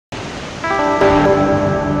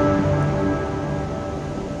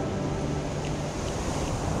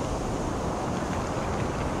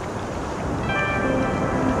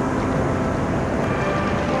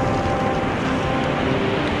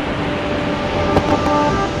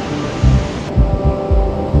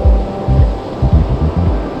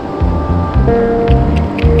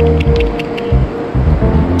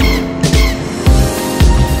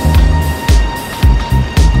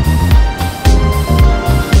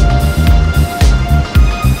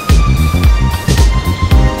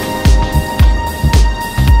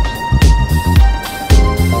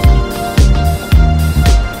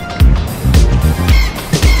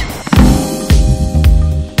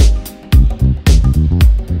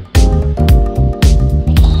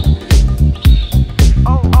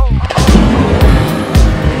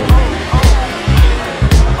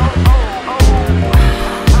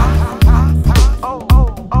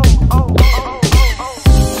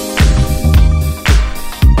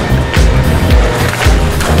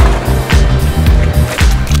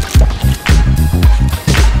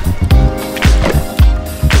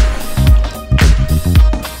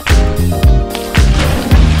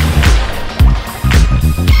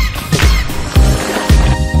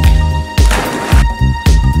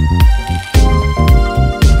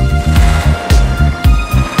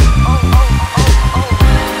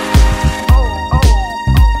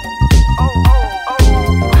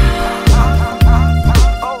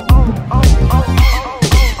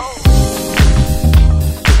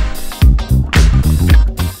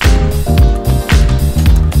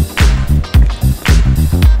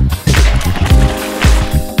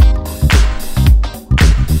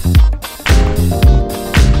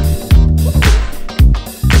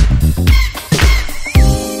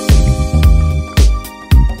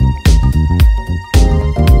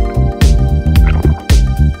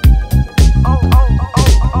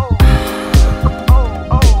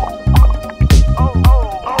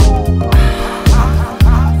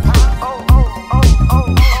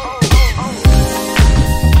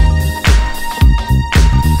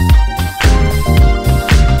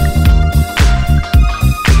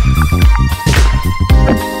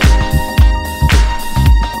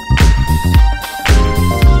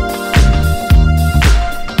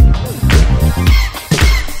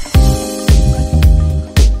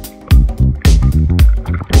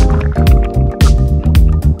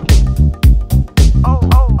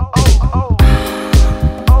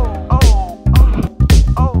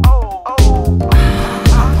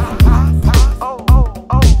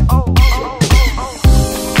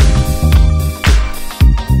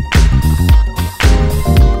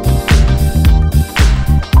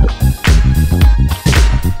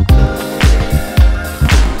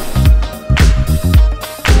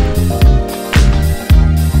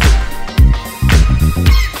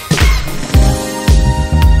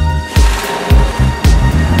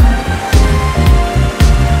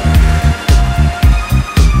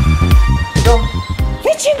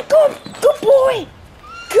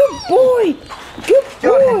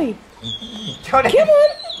Got it. Come on.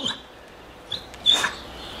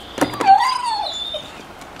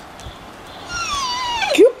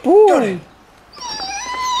 Good boy. Got it.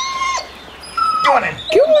 Go on then.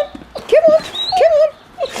 Come on. Come on. Come on.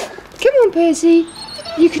 Come on, Percy.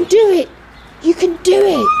 You can do it. You can do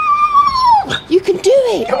it. You can do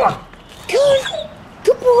it. Come on. Come on.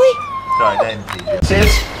 Good boy. Right then, please. Sit.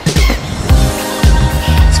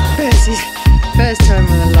 It's Percy's first time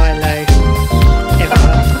on a lie low ever.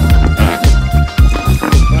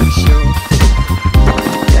 Quite sure.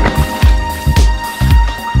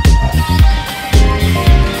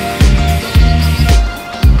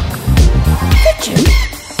 Pigeon?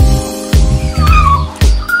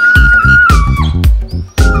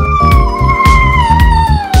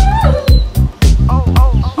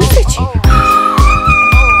 You fetching?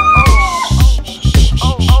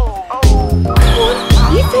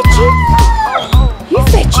 You fetching? You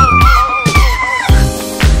fetching?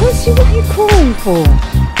 Percy, what are you crying for?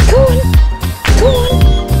 Go on. Go on.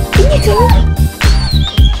 In you go.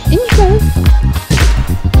 In you go.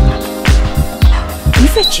 You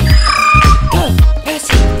fetching? Go,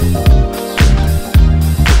 Percy.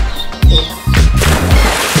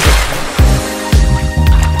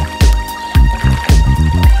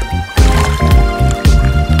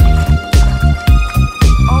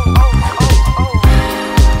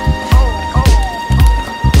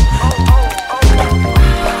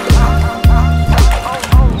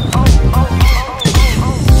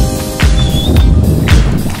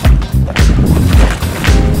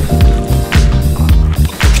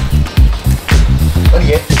 What do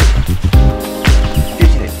you get?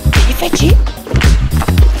 Fetch it.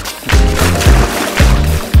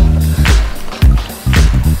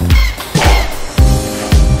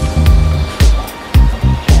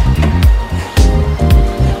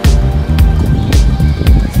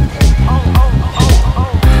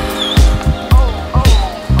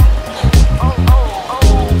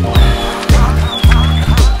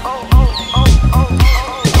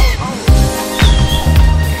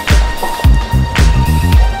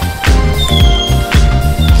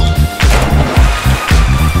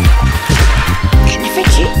 Can you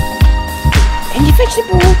fetch it? Can you fetch the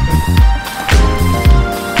ball?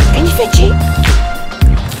 Can you fetch it?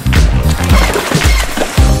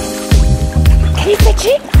 Can you fetch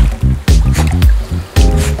it?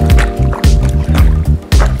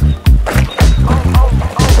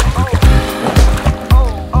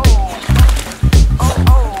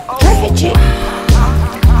 Try fetch it.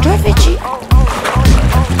 Try fetch it.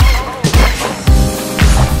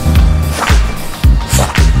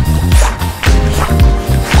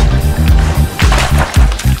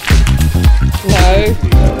 No.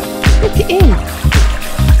 Look it in.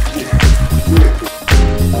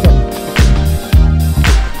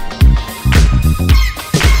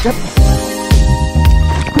 Yep.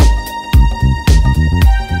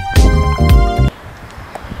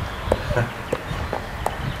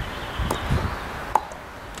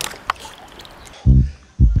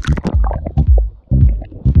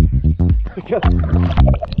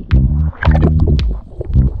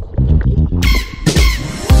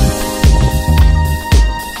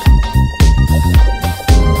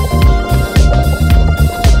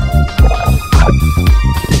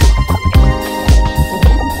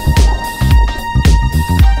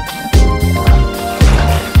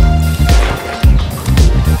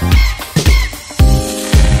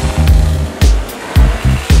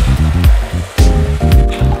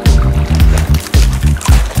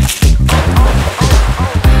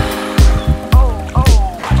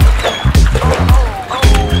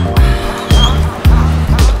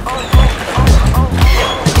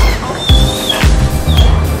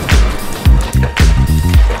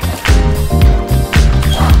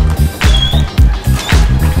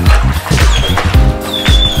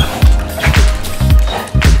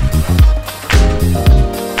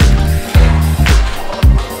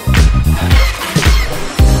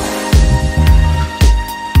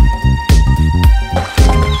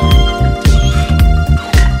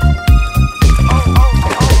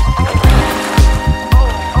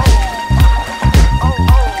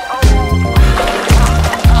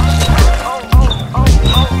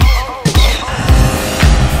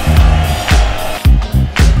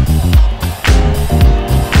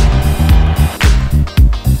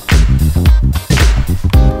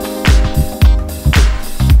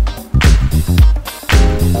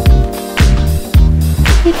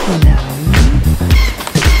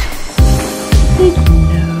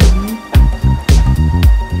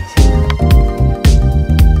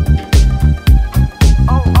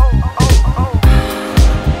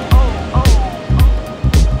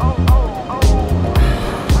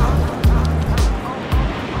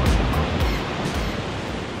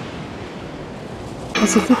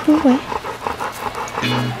 That's a good boy.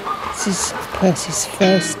 This is Percy's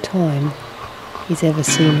first time he's ever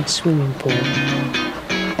seen a swimming pool.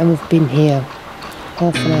 And we've been here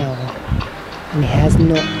half an hour and he has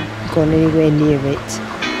not gone anywhere near it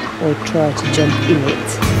or tried to jump in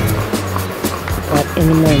it. But in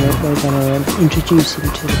a moment we're going to introduce him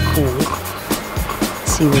to the pool,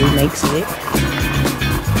 see what he makes of it.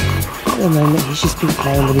 At the moment he's just been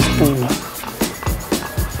playing with his ball.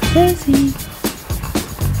 Percy!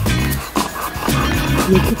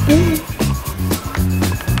 You good boy.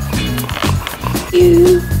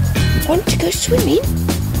 You want to go swimming?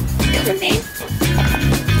 Come on then.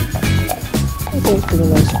 I'm going for the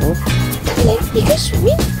nice ball. Come on then, you go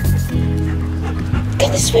swimming. Go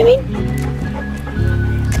swimming.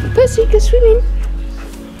 Percy, go swimming.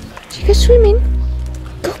 You go swimming.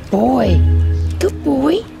 Good boy. Good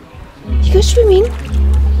boy. You go swimming.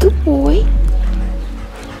 Good boy.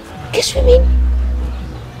 Go swimming.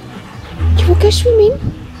 You will go swimming.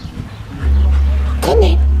 Go on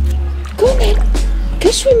then. Go on then.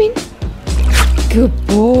 Go swimming. Good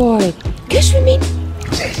boy. Go swimming.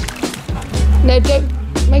 No, don't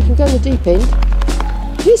make him go in the deep end.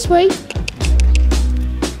 This way.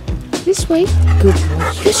 This way. Good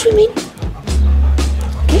boy. Go swimming.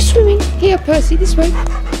 Go swimming. Here, Percy, this way.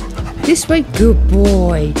 This way. Good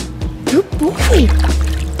boy. Good boy.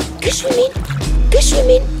 Go swimming. Go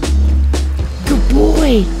swimming. Good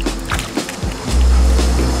boy.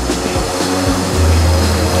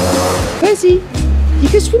 Percy, you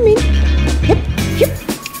go swimming. Yep, yep.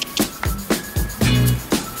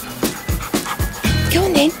 Go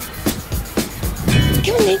on then.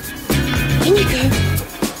 Go on then. In you go.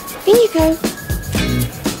 In you go.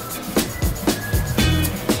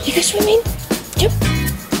 You go swimming. Jump.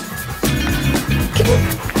 Come on.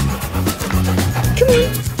 Come on.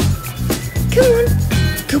 Come on.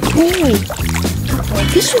 Good boy. Good boy.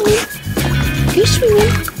 Go swimming. Go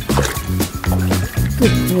swimming.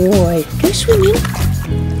 Good boy. Go swimming.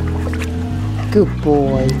 Good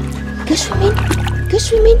boy. Go swimming. Go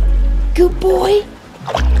swimming. Good boy.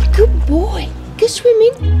 Good boy. Go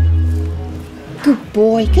swimming. Good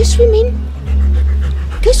boy. Go swimming.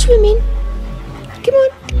 Go swimming. Come on.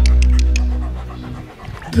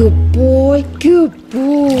 Good boy. Good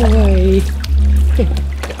boy. Good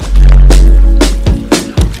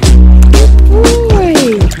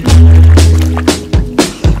boy.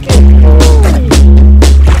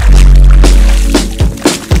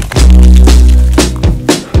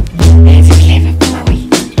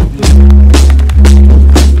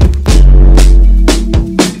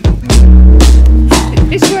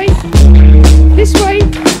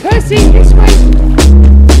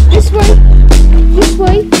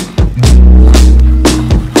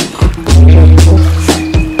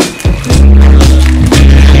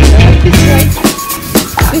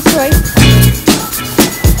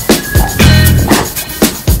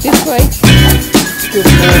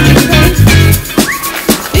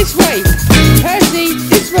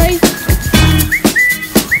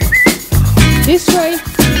 This way.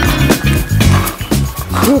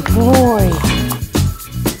 Good boy.